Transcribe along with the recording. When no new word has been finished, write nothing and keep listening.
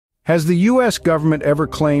Has the U.S. government ever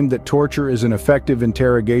claimed that torture is an effective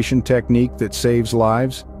interrogation technique that saves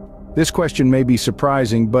lives? This question may be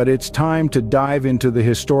surprising, but it's time to dive into the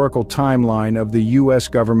historical timeline of the U.S.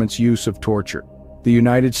 government's use of torture. The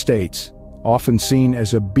United States, often seen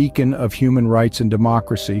as a beacon of human rights and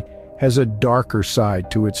democracy, has a darker side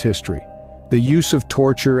to its history. The use of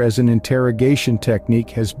torture as an interrogation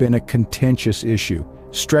technique has been a contentious issue,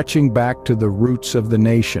 stretching back to the roots of the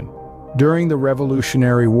nation. During the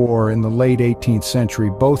Revolutionary War in the late 18th century,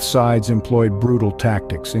 both sides employed brutal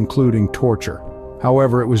tactics, including torture.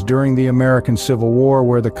 However, it was during the American Civil War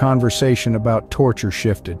where the conversation about torture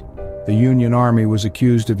shifted. The Union Army was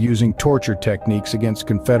accused of using torture techniques against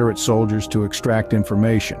Confederate soldiers to extract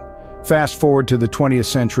information. Fast forward to the 20th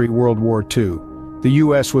century, World War II. The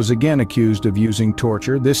U.S. was again accused of using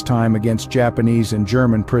torture, this time against Japanese and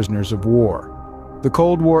German prisoners of war. The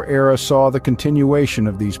Cold War era saw the continuation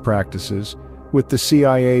of these practices, with the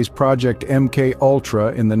CIA's Project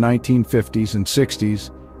MK-Ultra in the 1950s and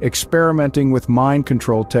 60s, experimenting with mind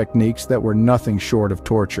control techniques that were nothing short of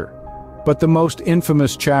torture. But the most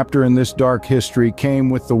infamous chapter in this dark history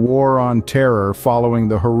came with the War on Terror following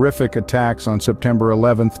the horrific attacks on September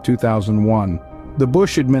 11, 2001. The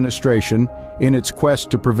Bush administration, in its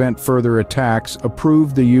quest to prevent further attacks,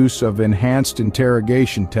 approved the use of enhanced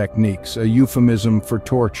interrogation techniques, a euphemism for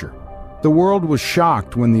torture. The world was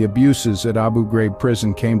shocked when the abuses at Abu Ghraib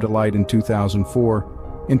prison came to light in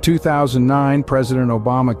 2004. In 2009, President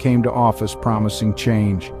Obama came to office promising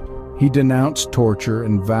change. He denounced torture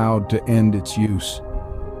and vowed to end its use.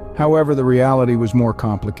 However, the reality was more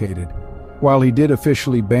complicated. While he did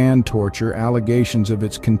officially ban torture, allegations of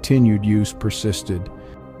its continued use persisted.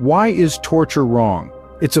 Why is torture wrong?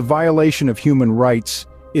 It's a violation of human rights,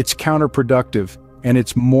 it's counterproductive, and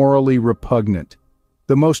it's morally repugnant.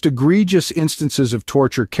 The most egregious instances of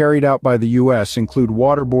torture carried out by the U.S. include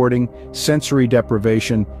waterboarding, sensory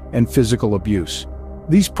deprivation, and physical abuse.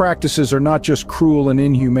 These practices are not just cruel and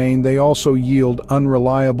inhumane, they also yield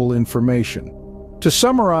unreliable information. To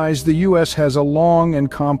summarize, the U.S. has a long and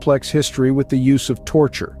complex history with the use of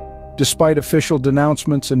torture. Despite official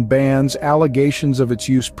denouncements and bans, allegations of its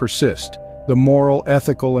use persist. The moral,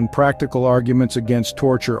 ethical, and practical arguments against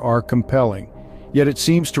torture are compelling, yet it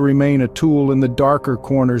seems to remain a tool in the darker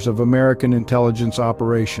corners of American intelligence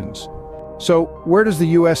operations. So, where does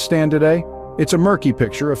the U.S. stand today? It's a murky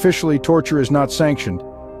picture. Officially, torture is not sanctioned,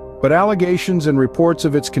 but allegations and reports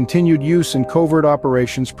of its continued use in covert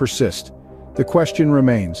operations persist. The question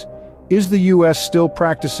remains, is the U.S. still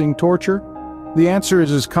practicing torture? The answer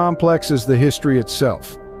is as complex as the history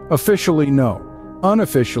itself. Officially, no.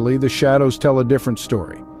 Unofficially, the shadows tell a different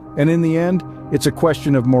story. And in the end, it's a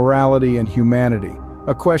question of morality and humanity,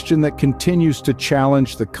 a question that continues to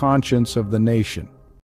challenge the conscience of the nation.